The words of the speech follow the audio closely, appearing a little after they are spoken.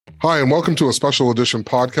Hi, and welcome to a special edition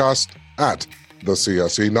podcast at the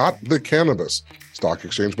CSE, not the Cannabis Stock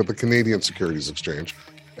Exchange, but the Canadian Securities Exchange.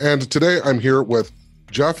 And today I'm here with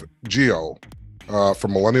Jeff Guillot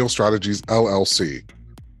from Millennial Strategies, LLC.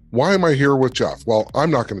 Why am I here with Jeff? Well,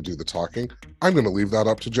 I'm not going to do the talking. I'm going to leave that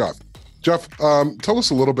up to Jeff. Jeff, tell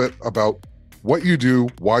us a little bit about what you do,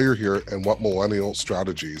 why you're here, and what Millennial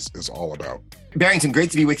Strategies is all about. Barrington,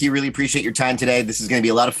 great to be with you. Really appreciate your time today. This is going to be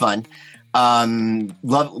a lot of fun. I'm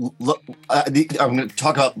going to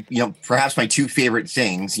talk about, perhaps my two favorite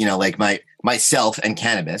things, like myself and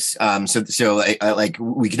cannabis. So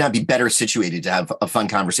we could not be better situated to have a fun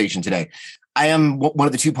conversation today. I am one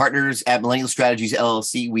of the two partners at Millennial Strategies,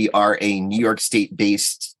 LLC. We are a New York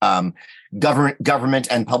State-based government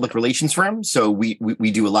and public relations firm. So we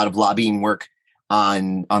do a lot of lobbying work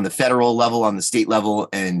on the federal level, on the state level,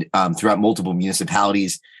 and throughout multiple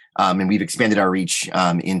municipalities. And we've expanded our reach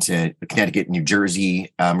into Connecticut, New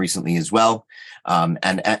Jersey recently as well. And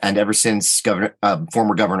ever since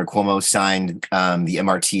former Governor Cuomo signed the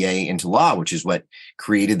MRTA into law, which is what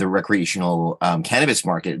created the recreational cannabis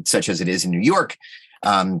market, such as it is in New York,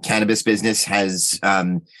 cannabis business has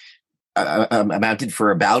amounted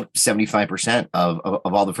for about 75%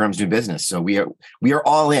 of all the firms doing business. So we are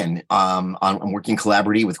all in on working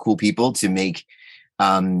collaboratively with cool people to make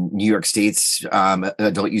New York State's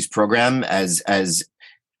adult use program as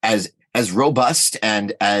robust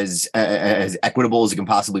and as equitable as it can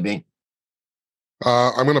possibly be.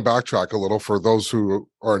 I'm going to backtrack a little for those who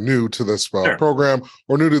are new to this Sure. program,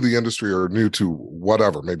 or new to the industry, or new to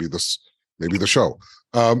whatever, maybe the show.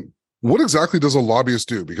 What exactly does a lobbyist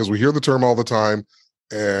do? Because we hear the term all the time,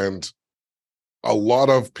 and a lot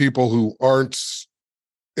of people who aren't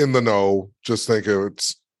in the know just think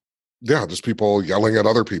it's just people yelling at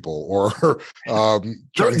other people or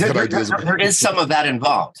trying to get ideas. There is some of that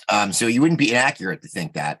involved. So you wouldn't be inaccurate to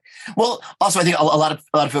think that. Well, also, I think a lot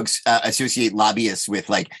of folks associate lobbyists with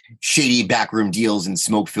like shady backroom deals and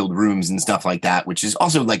smoke-filled rooms and stuff like that, which is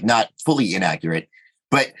also like not fully inaccurate.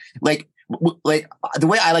 But like the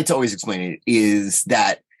way I like to always explain it is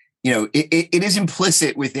that, it is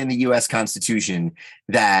implicit within the U.S. Constitution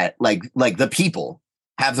that like the people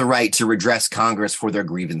have the right to redress Congress for their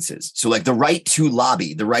grievances. So like the right to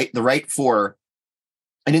lobby, the right for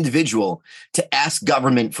an individual to ask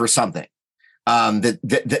government for something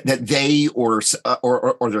that they or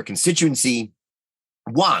their constituency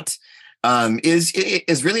want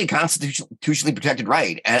is really a constitutionally protected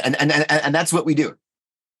right. And that's what we do.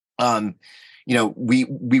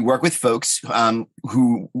 We work with folks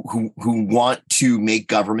who want to make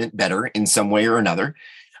government better in some way or another.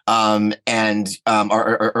 And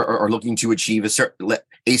are looking to achieve a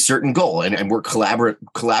certain goal and work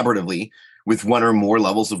collaboratively with one or more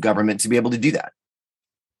levels of government to be able to do that.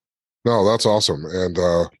 No, that's awesome. And,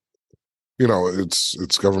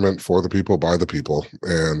 it's government for the people, by the people.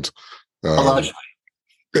 And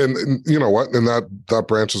you know what? And that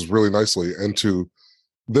branches really nicely into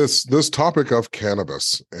this topic of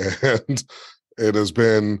cannabis. And it has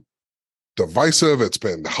been divisive. It's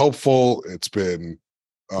been helpful. It's been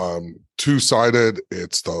two-sided.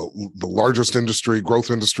 It's the largest growth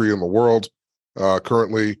industry in the world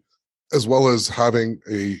currently, as well as having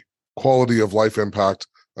a quality of life impact,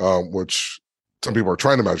 which some people are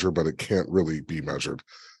trying to measure, but it can't really be measured.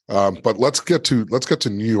 But let's get to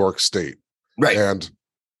New York State. Right. And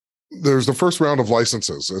there's the first round of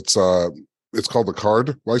licenses. It's called the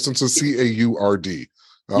CARD licenses, CAURD.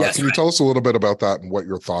 Yes, can you tell us a little bit about that and what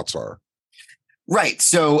your thoughts are? Right.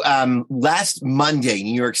 So last Monday,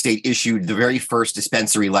 New York State issued the very first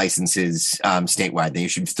dispensary licenses statewide. They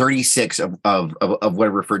issued 36 of what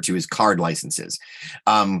are referred to as card licenses,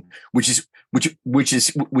 which are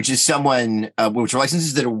licenses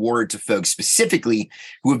that are awarded to folks specifically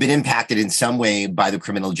who have been impacted in some way by the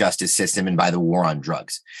criminal justice system and by the war on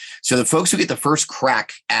drugs. So the folks who get the first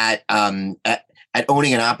crack at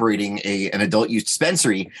owning and operating an adult use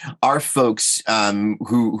dispensary are folks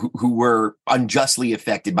who were unjustly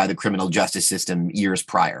affected by the criminal justice system years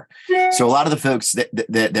prior. So a lot of the folks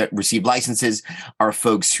that receive licenses are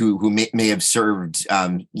folks who may have served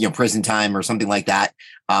prison time or something like that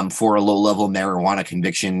for a low-level marijuana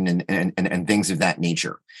conviction and things of that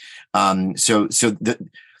nature. So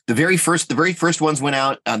the very first ones went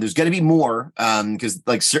out. There's going to be more because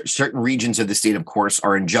like certain regions of the state, of course,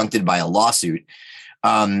 are injuncted by a lawsuit.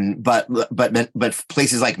 But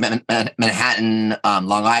places like Manhattan,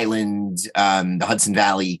 Long Island, the Hudson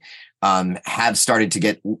Valley have started to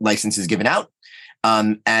get licenses given out.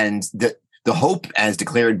 And the hope, as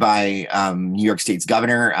declared by New York State's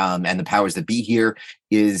governor and the powers that be here,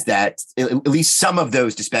 is that at least some of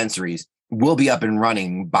those dispensaries will be up and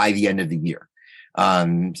running by the end of the year.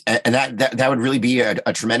 And that would really be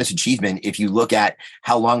a tremendous achievement if you look at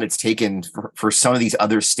how long it's taken for some of these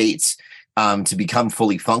other states to become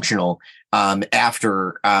fully functional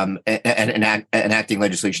after enacting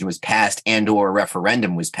legislation was passed and or a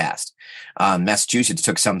referendum was passed. Massachusetts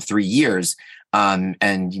took some 3 years,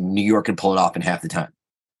 and New York could pull it off in half the time.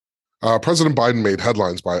 President Biden made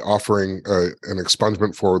headlines by offering an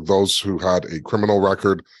expungement for those who had a criminal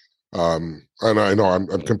record. And I know I'm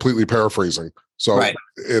completely paraphrasing. So right.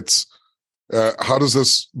 It's how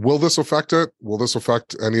does will this affect it? Will this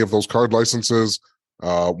affect any of those card licenses?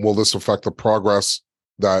 Will this affect the progress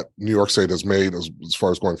that New York State has made as far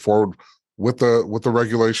as going forward with the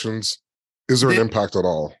regulations? Is there an impact at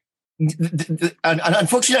all?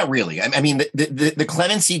 Unfortunately, not really. I mean, the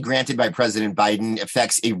clemency granted by President Biden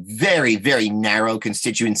affects a very, very narrow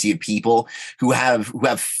constituency of people who have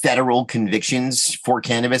federal convictions for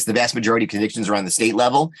cannabis. The vast majority of convictions are on the state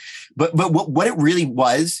level. But what it really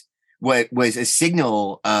was a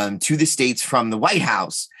signal to the states from the White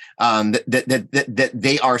House that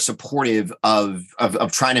they are supportive of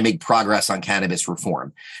trying to make progress on cannabis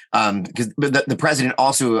reform. Because the president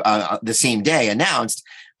also the same day announced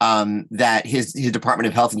that his Department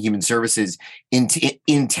of Health and Human Services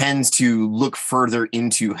intends to look further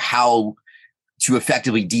into how to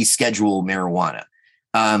effectively deschedule marijuana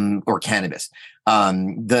or cannabis.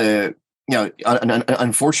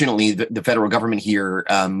 Unfortunately, the federal government here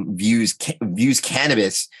views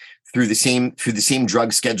cannabis through the same drug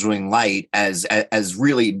scheduling light as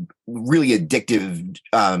really addictive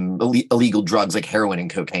illegal drugs like heroin and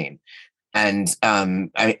cocaine. And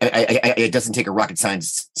it doesn't take a rocket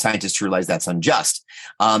scientist to realize that's unjust.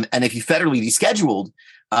 And if you federally descheduled,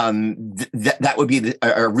 that would be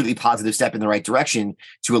a really positive step in the right direction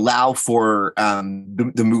to allow for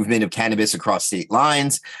the movement of cannabis across state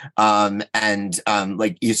lines, and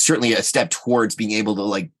it's certainly a step towards being able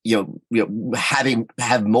to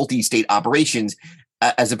have multi-state operations.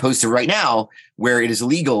 As opposed to right now, where it is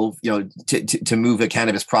illegal, to move a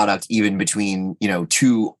cannabis product even between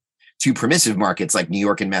two permissive markets like New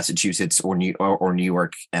York and Massachusetts, or New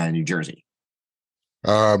York and New Jersey.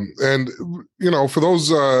 And for those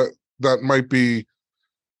that might be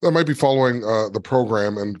following the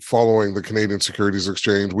program and following the Canadian Securities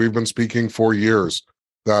Exchange, we've been speaking for years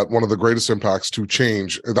that one of the greatest impacts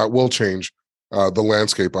that will change the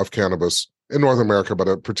landscape of cannabis in North America,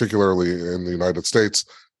 but particularly in the United States,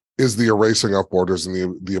 is the erasing of borders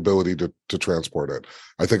and the ability to transport it.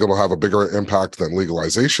 I think it'll have a bigger impact than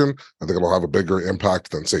legalization. I think it'll have a bigger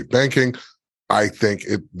impact than safe banking. I think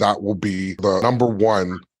that will be the number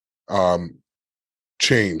one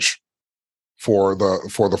change for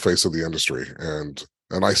the face of the industry, and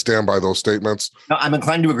I stand by those statements. No, I'm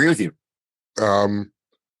inclined to agree with you.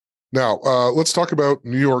 Now let's talk about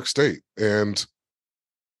New York State, and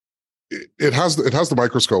it has the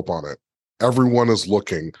microscope on it. Everyone is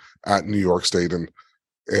looking at New York State, and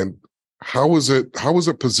how is it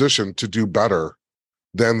positioned to do better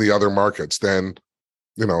than the other markets, than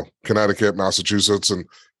Connecticut, Massachusetts, and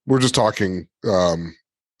we're just talking on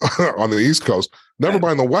the East Coast, never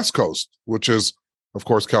mind the West Coast, which is of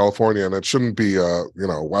course California, and it shouldn't be a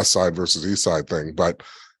West Side versus East Side thing, but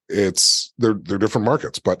they're different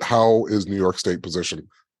markets. But how is New York State positioned?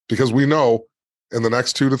 Because we know in the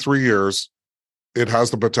next 2 to 3 years, it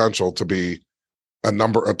has the potential to be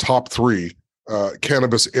a top 3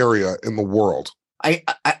 cannabis area in the world. I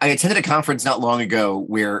attended a conference not long ago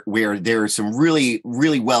where there are some really,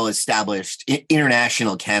 really well-established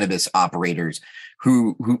international cannabis operators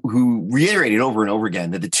who reiterated over and over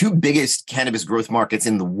again that the 2 biggest cannabis growth markets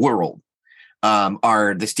in the world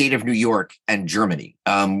are the state of New York and Germany,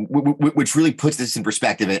 which really puts this in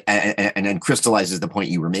perspective and crystallizes the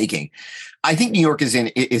point you were making. I think New York is in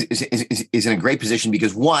a great position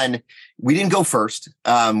because, one, we didn't go first.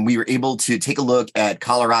 We were able to take a look at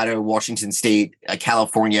Colorado, Washington State,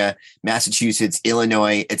 California, Massachusetts,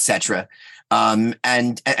 Illinois, etc.,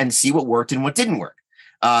 and see what worked and what didn't work.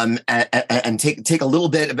 And take a little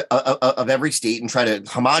bit of every state and try to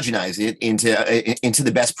homogenize it into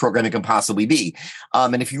the best program it can possibly be.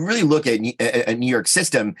 And if you really look at New York's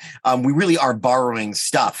system, we really are borrowing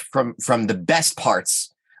stuff from the best parts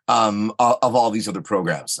of all these other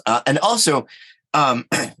programs. And also,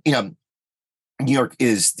 New York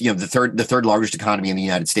is the third largest economy in the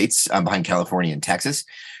United States, behind California and Texas,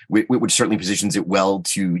 which certainly positions it well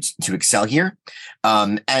to excel here.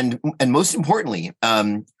 And most importantly,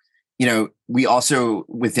 we also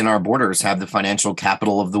within our borders have the financial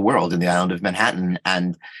capital of the world in the island of Manhattan.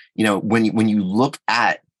 And when you look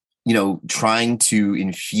at trying to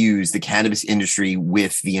infuse the cannabis industry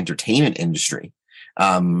with the entertainment industry,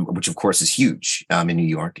 which of course is huge in New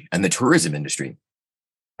York, and the tourism industry,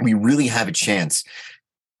 we really have a chance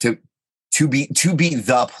to be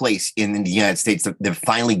the place in the United States that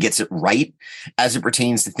finally gets it right as it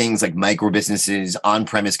pertains to things like micro businesses,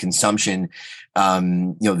 on-premise consumption,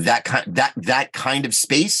 that kind of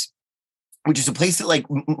space, which is a place that like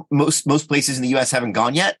most places in the U.S. haven't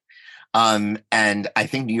gone yet. And I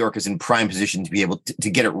think New York is in prime position to be able to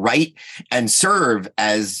get it right and serve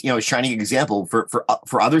as, a shining example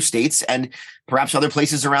for other states and perhaps other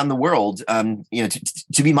places around the world,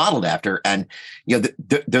 to be modeled after. And,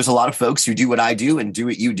 there's a lot of folks who do what I do and do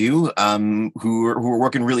what you do, who are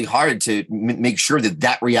working really hard to make sure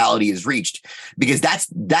that reality is reached, because that's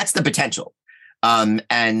the potential.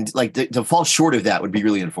 And like to fall short of that would be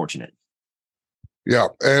really unfortunate. Yeah.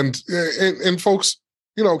 And folks,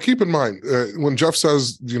 keep in mind when Jeff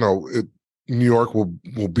says, New York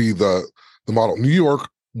will be the model. New York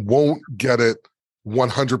won't get it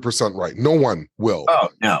 100% right. No one will. Oh,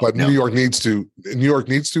 no. But no. New York needs to,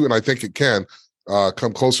 and I think it can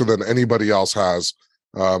come closer than anybody else has,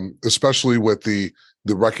 especially with the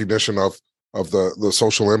recognition of the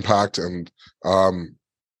social impact and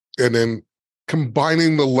then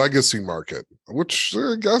combining the legacy market, which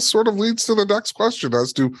I guess sort of leads to the next question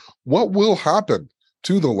as to what will happen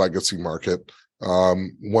to the legacy market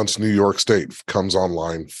once New York State comes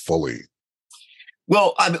online fully.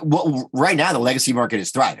 Well, right now the legacy market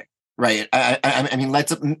is thriving, right? I mean,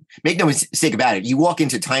 let's make no mistake about it. You walk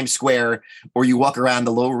into Times Square or you walk around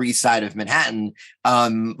the Lower East Side of Manhattan,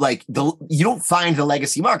 you don't find the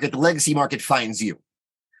legacy market. The legacy market finds you.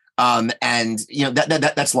 And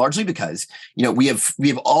that's largely because we have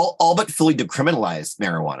all but fully decriminalized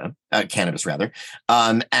marijuana, cannabis rather,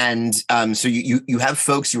 so you have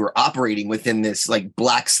folks who are operating within this like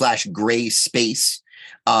black/gray space,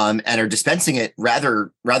 and are dispensing it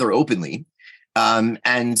rather openly.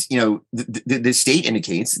 The state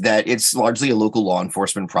indicates that it's largely a local law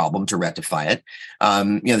enforcement problem to rectify it.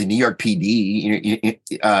 The New York PD,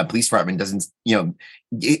 police department doesn't,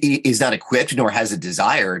 is not equipped nor has a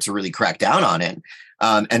desire to really crack down on it.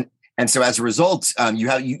 And so as a result,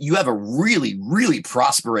 you have a really, really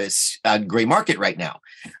prosperous gray market right now.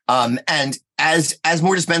 And as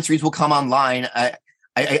more dispensaries will come online,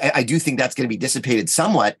 I do think that's going to be dissipated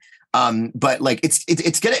somewhat. But like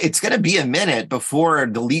it's gonna be a minute before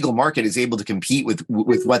the legal market is able to compete with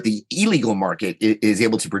what the illegal market is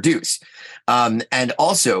able to produce. And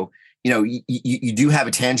also, you do have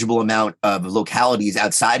a tangible amount of localities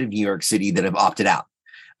outside of New York City that have opted out,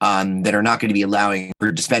 that are not going to be allowing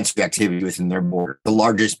for dispensary activity within their border. The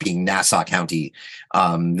largest being Nassau County,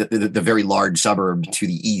 the very large suburb to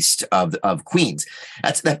the east of Queens.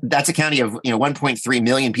 That's a county of 1.3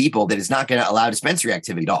 million people that is not going to allow dispensary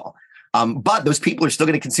activity at all. But those people are still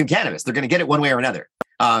going to consume cannabis. They're going to get it one way or another.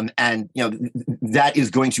 That is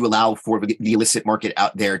going to allow for the illicit market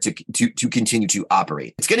out there to continue to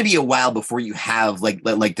operate. It's going to be a while before you have like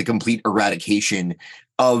the complete eradication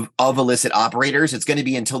of illicit operators. It's going to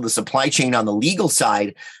be until the supply chain on the legal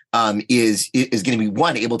side is going to be,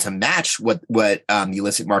 one, able to match what the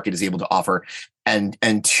illicit market is able to offer, and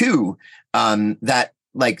two, that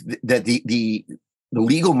the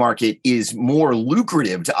legal market is more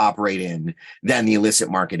lucrative to operate in than the illicit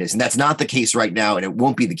market is. And that's not the case right now. And it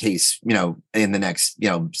won't be the case, in the next,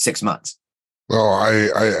 6 months. Well,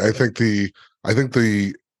 I think the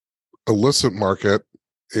illicit market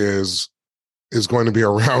is going to be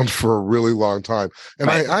around for a really long time. And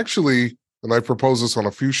right. I actually, and I propose this on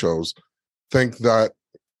a few shows, think that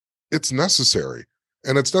it's necessary.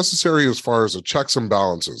 And it's necessary as far as the checks and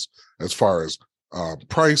balances, as far as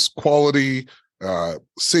price, quality,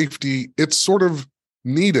 safety. It's sort of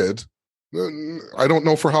needed. I don't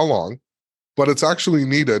know for how long, but it's actually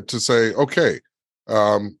needed to say, okay,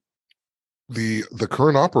 the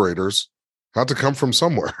current operators had to come from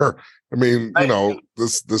somewhere. I mean,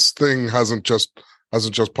 this thing hasn't just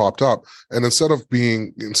popped up. And instead of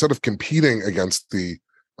competing against the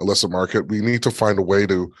illicit market, we need to find a way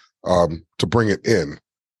to bring it in,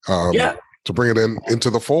 to bring it into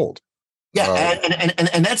the fold. Yeah,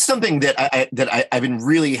 and that's something that I've been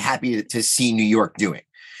really happy to see New York doing.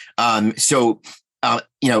 New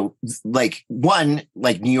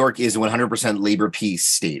York is a 100% labor peace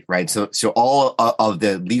state, right? So all of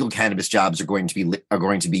the legal cannabis jobs are going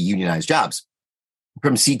to be unionized jobs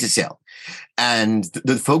from seed to sale, and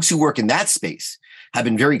the folks who work in that space have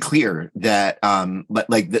been very clear that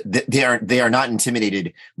they are not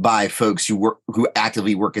intimidated by folks who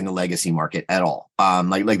actively work in the legacy market at all.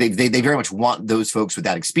 They very much want those folks with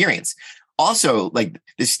that experience. also, like,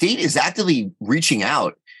 the state is actively reaching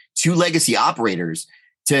out to legacy operators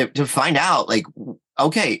to find out, like,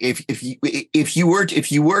 okay, if you were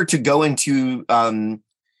to go into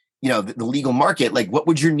the legal market, like, what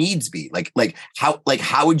would your needs be?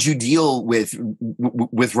 How would you deal with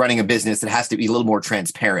running a business that has to be a little more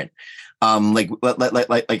transparent? What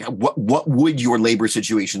would your labor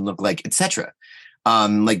situation look like, etc.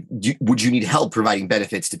 Would you need help providing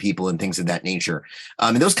benefits to people and things of that nature?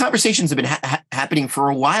 And those conversations have been happening for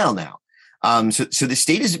a while now. So the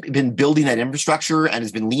state has been building that infrastructure and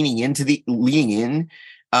has been leaning in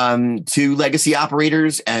to legacy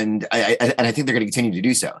operators, and I think they're going to continue to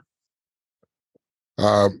do so.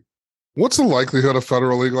 What's the likelihood of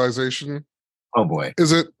federal legalization? Oh boy,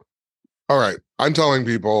 is it all right? I'm telling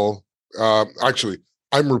people. Actually,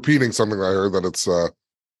 I'm repeating something I heard, that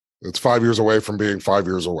it's 5 years away from being 5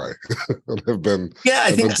 years away. Have been. Yeah,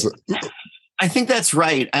 I think that's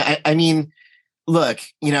right. I mean, look,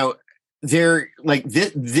 they're like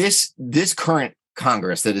this current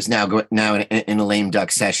Congress that is now in a lame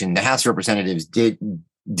duck session. The House of Representatives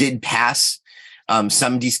did pass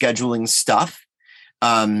some descheduling stuff,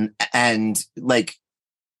 and like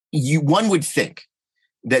one would think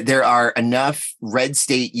that there are enough red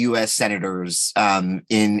state U.S. senators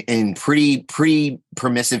in pretty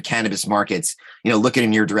permissive cannabis markets, looking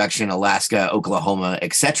in your direction, Alaska, Oklahoma,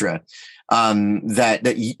 etc.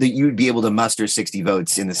 That you would be able to muster 60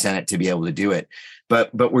 votes in the Senate to be able to do it,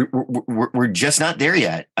 but we're just not there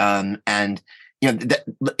yet. And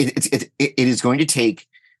it is going to take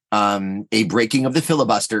a breaking of the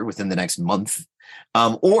filibuster within the next month,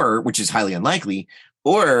 or, which is highly unlikely,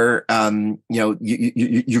 or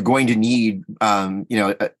you're going to need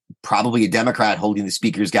probably a Democrat holding the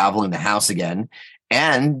speaker's gavel in the House again,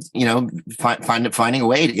 and finding a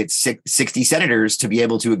way to get 60 senators to be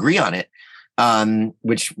able to agree on it,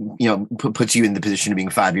 which puts you in the position of being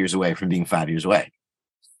 5 years away from being 5 years away.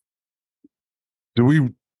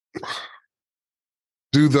 Do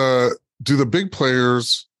the big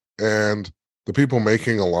players and the people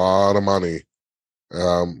making a lot of money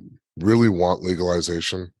really want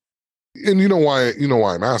legalization? And you know why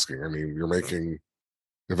I'm asking. I mean,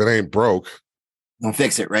 if it ain't broke, don't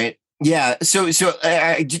fix it, right? Yeah. So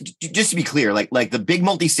just to be clear, like the big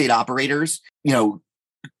multi-state operators,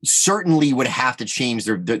 certainly would have to change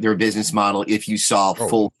their business model if you saw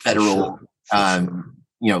full federal,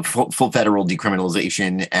 full federal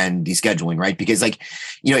decriminalization and descheduling, right? Because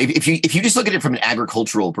if you just look at it from an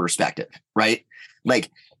agricultural perspective, right? Like,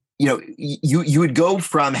 you would go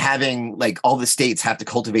from having like all the states have to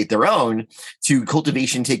cultivate their own to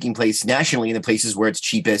cultivation taking place nationally in the places where it's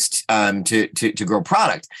cheapest to grow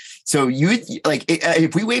product. So you would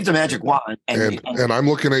if we waved a magic wand, and I'm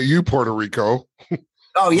looking at you, Puerto Rico.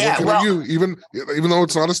 Oh yeah, well, you, even though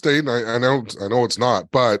it's not a state, and I know it's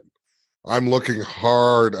not, but I'm looking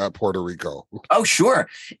hard at Puerto Rico. Oh sure,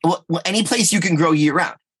 well, any place you can grow year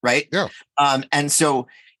round, right? Yeah. And so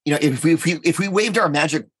if we waved our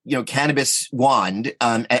magic cannabis wand,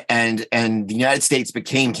 and the United States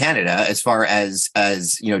became Canada as far as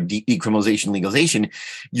decriminalization, legalization,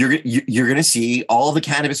 you're going to see all the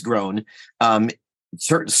cannabis grown,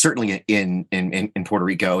 certainly in Puerto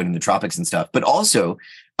Rico and in the tropics and stuff, but also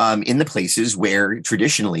in the places where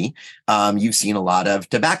traditionally you've seen a lot of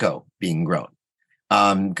tobacco being grown,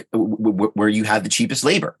 where you have the cheapest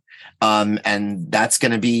labor. And that's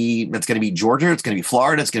going to be Georgia. It's going to be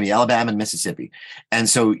Florida. It's going to be Alabama and Mississippi. And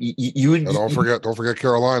so you would don't forget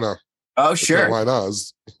Carolina. Oh, sure.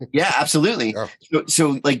 Carolinas. Yeah, absolutely. Yeah.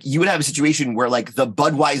 So like you would have a situation where like the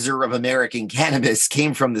Budweiser of American cannabis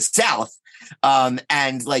came from the South.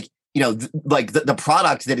 And like, the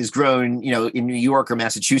product that is grown, in New York or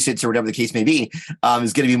Massachusetts or whatever the case may be,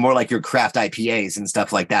 is going to be more like your craft IPAs and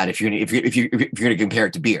stuff like that. If you're going to compare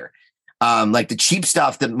it to beer. Like the cheap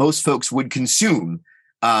stuff that most folks would consume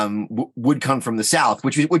would come from the South,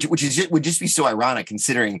 which would just be so ironic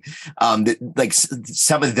considering that like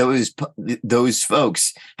some of those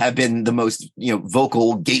folks have been the most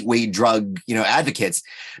vocal gateway drug advocates.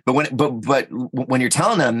 But when you're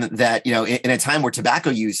telling them that in a time where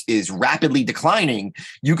tobacco use is rapidly declining,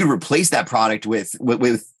 you could replace that product with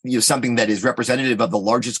something that is representative of the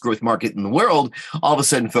largest growth market in the world, all of a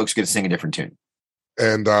sudden folks are going to sing a different tune.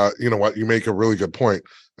 And you know what? You make a really good point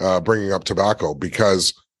bringing up tobacco,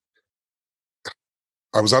 because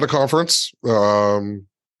I was at a conference, could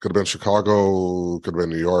have been Chicago, could have been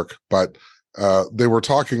New York, but they were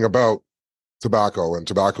talking about tobacco and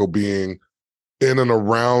tobacco being in and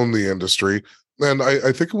around the industry. And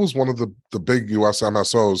I think it was one of the big US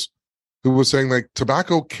MSOs who was saying like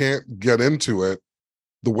tobacco can't get into it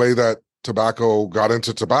the way that tobacco got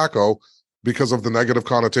into tobacco, because of the negative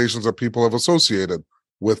connotations that people have associated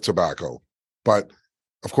with tobacco. But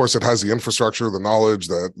of course, it has the infrastructure, the knowledge,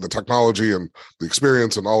 the technology, and the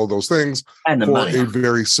experience, and all of those things And the for money. a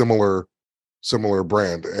very similar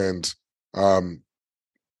brand. And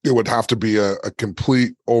it would have to be a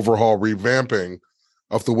complete overhaul, revamping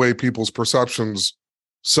of the way people's perceptions,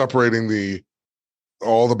 separating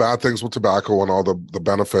all the bad things with tobacco and all the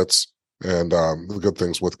benefits and the good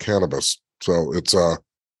things with cannabis. So it's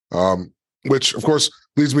which of course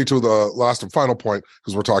leads me to the last and final point,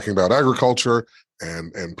 because we're talking about agriculture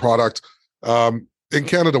and product. In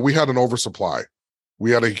Canada, we had an oversupply. We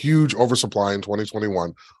had a huge oversupply in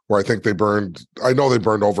 2021, where I think they burned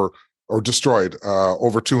over or destroyed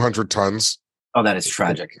over 200 tons. Oh, that is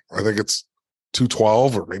tragic. I think it's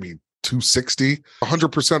 212 or maybe 260,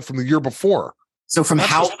 100% from the year before. So from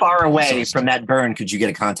how far away from that burn could you get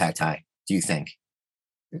a contact high, do you think?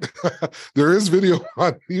 There is video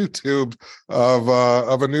on YouTube of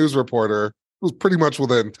a news reporter. It was pretty much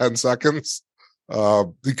within 10 seconds.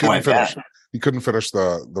 He couldn't finish. He couldn't finish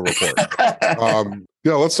the report.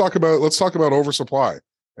 Yeah, let's talk about oversupply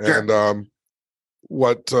and Sure.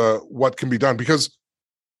 What can be done, because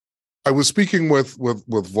I was speaking with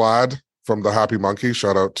Vlad from the Happy Monkey.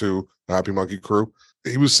 Shout out to the Happy Monkey crew.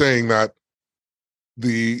 He was saying that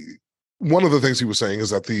one of the things he was saying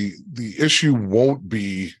is that the issue won't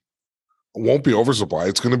be oversupply.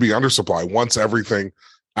 It's going to be undersupply once everything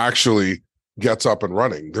actually gets up and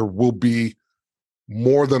running. There will be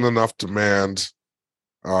more than enough demand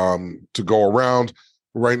to go around.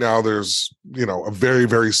 Right now, there's a very,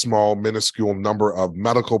 very small, minuscule number of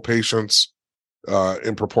medical patients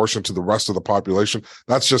in proportion to the rest of the population.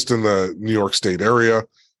 That's just in the New York State area.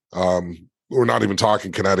 We're not even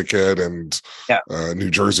talking Connecticut and New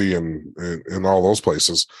Jersey and all those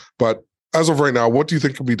places. But as of right now, what do you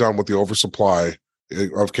think can be done with the oversupply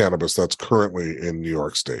of cannabis that's currently in New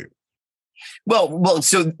York State? Well,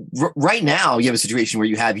 so right now you have a situation where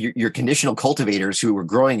you have your conditional cultivators who were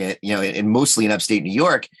growing it, and mostly in upstate New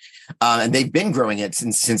York, and they've been growing it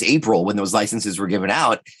since April when those licenses were given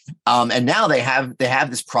out, and now they have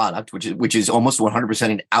this product which is almost 100%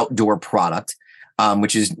 an outdoor product,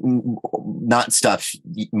 which is not stuff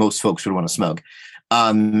most folks would want to smoke.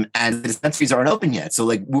 And the dispensaries aren't open yet. So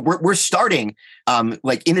like we're starting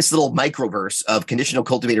like in this little microverse of conditional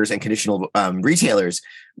cultivators and conditional retailers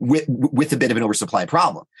with a bit of an oversupply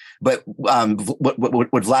problem. But what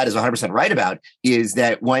Vlad is 100% right about is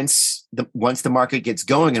that once the market gets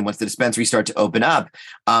going and once the dispensaries start to open up,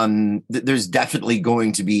 there's definitely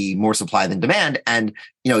going to be more supply than demand. And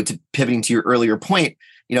pivoting to your earlier point,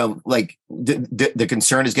 like the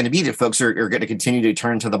concern is going to be that folks are going to continue to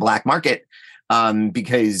turn to the black market.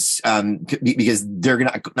 Because they're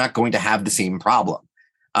not going to have the same problem,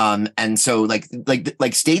 and so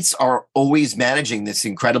like states are always managing this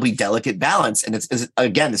incredibly delicate balance, and it's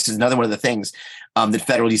again, this is another one of the things that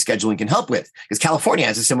federal descheduling can help with, because California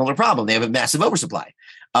has a similar problem. They have a massive oversupply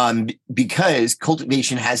because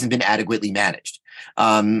cultivation hasn't been adequately managed.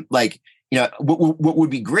 What would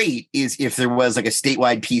be great is if there was like a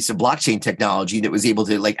statewide piece of blockchain technology that was able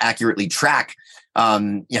to like accurately track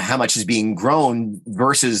how much is being grown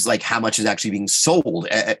versus like how much is actually being sold,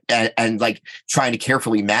 and like trying to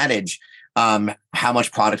carefully manage how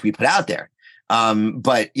much product we put out there.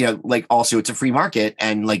 But like also it's a free market,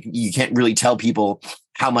 and like you can't really tell people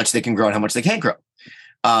how much they can grow and how much they can't grow.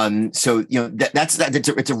 So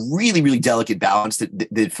it's a really, really delicate balance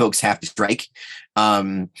that folks have to strike.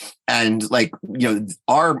 And like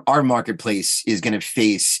our marketplace is going to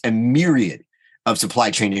face a myriad of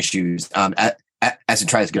supply chain issues as it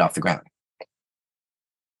tries to get off the ground.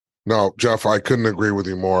 No, Jeff, I couldn't agree with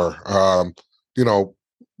you more.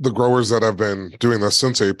 The growers that have been doing this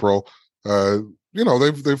since April,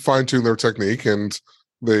 they've fine-tuned their technique, and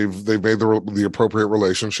they've made the appropriate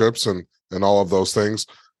relationships and all of those things.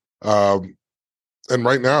 And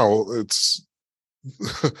right now, it's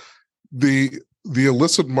the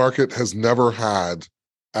illicit market has never had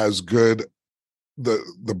as good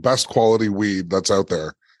the best quality weed that's out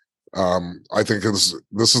there. I think this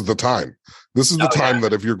is the time. This is the time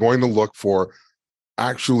that if you're going to look for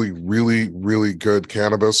actually really, really good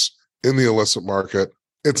cannabis in the illicit market,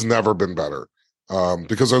 it's never been better.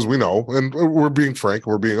 Because as we know, and we're being frank,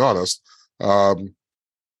 we're being honest, the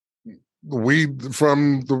weed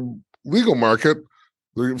from the legal market,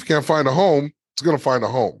 if you can't find a home, it's going to find a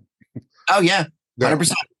home. Oh yeah,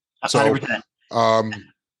 100%. 100%. So,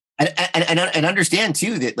 And understand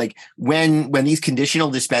too that like when these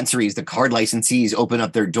conditional dispensaries, the card licensees open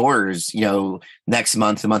up their doors, next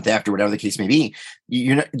month, the month after, whatever the case may be,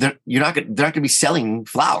 they're not going to be selling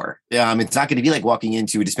flower. It's not going to be like walking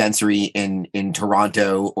into a dispensary in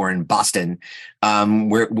Toronto or in Boston,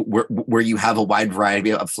 where you have a wide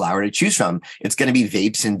variety of flower to choose from. It's going to be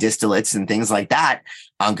vapes and distillates and things like that,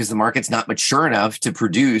 because the market's not mature enough to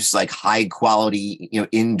produce like high quality,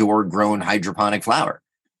 indoor grown hydroponic flower.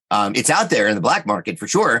 It's out there in the black market for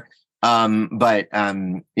sure, but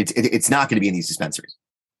it's not going to be in these dispensaries.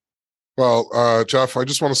 Well, Jeff, I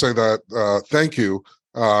just want to say that thank you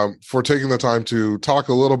for taking the time to talk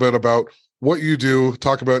a little bit about what you do,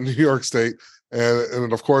 talk about New York State,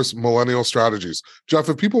 and of course, Millennial Strategies. Jeff,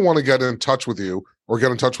 if people want to get in touch with you or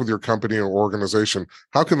get in touch with your company or organization,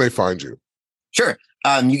 how can they find you? Sure.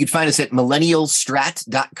 You can find us at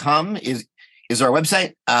millennialstrat.com is our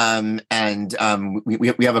website.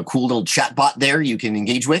 We have a cool little chat bot there you can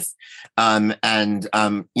engage with. We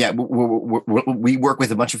work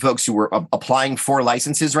with a bunch of folks who are applying for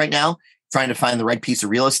licenses right now, trying to find the right piece of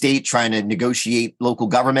real estate, trying to negotiate local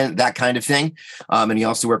government, that kind of thing. And we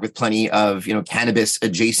also work with plenty of, cannabis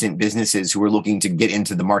adjacent businesses who are looking to get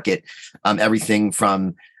into the market. Everything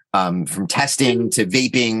from testing to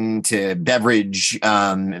vaping to beverage,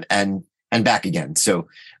 and back again. So,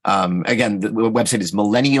 again, the website is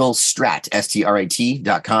millennialstrat,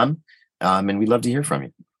 STRAT.com. And we'd love to hear from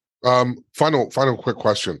you. Final quick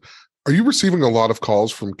question. Are you receiving a lot of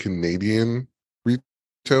calls from Canadian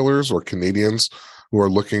retailers or Canadians who are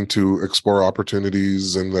looking to explore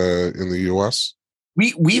opportunities in the US?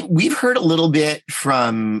 We've heard a little bit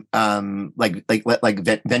from like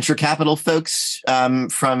venture capital folks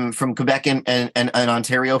from Quebec and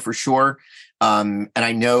Ontario for sure. And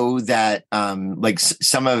I know that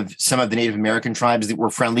some of the Native American tribes that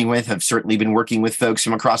we're friendly with have certainly been working with folks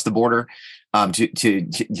from across the border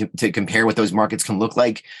to compare what those markets can look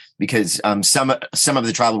like, because some of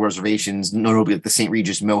the tribal reservations, notably like the St.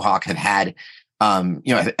 Regis Mohawk, have had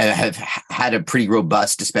a pretty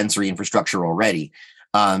robust dispensary infrastructure already.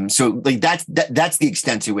 So like that's the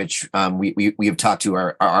extent to which we have talked to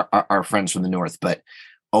our friends from the north, but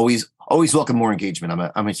always welcome more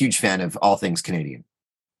engagement. I'm a huge fan of all things Canadian.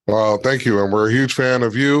 Well, thank you. And we're a huge fan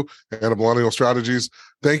of you and of Millennial Strategies.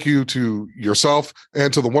 Thank you to yourself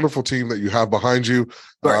and to the wonderful team that you have behind you.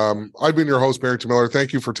 Sure. I've been your host, Barrington Miller.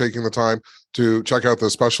 Thank you for taking the time to check out the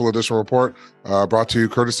special edition report brought to you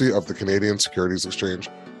courtesy of the Canadian Securities Exchange.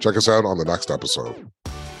 Check us out on the next episode.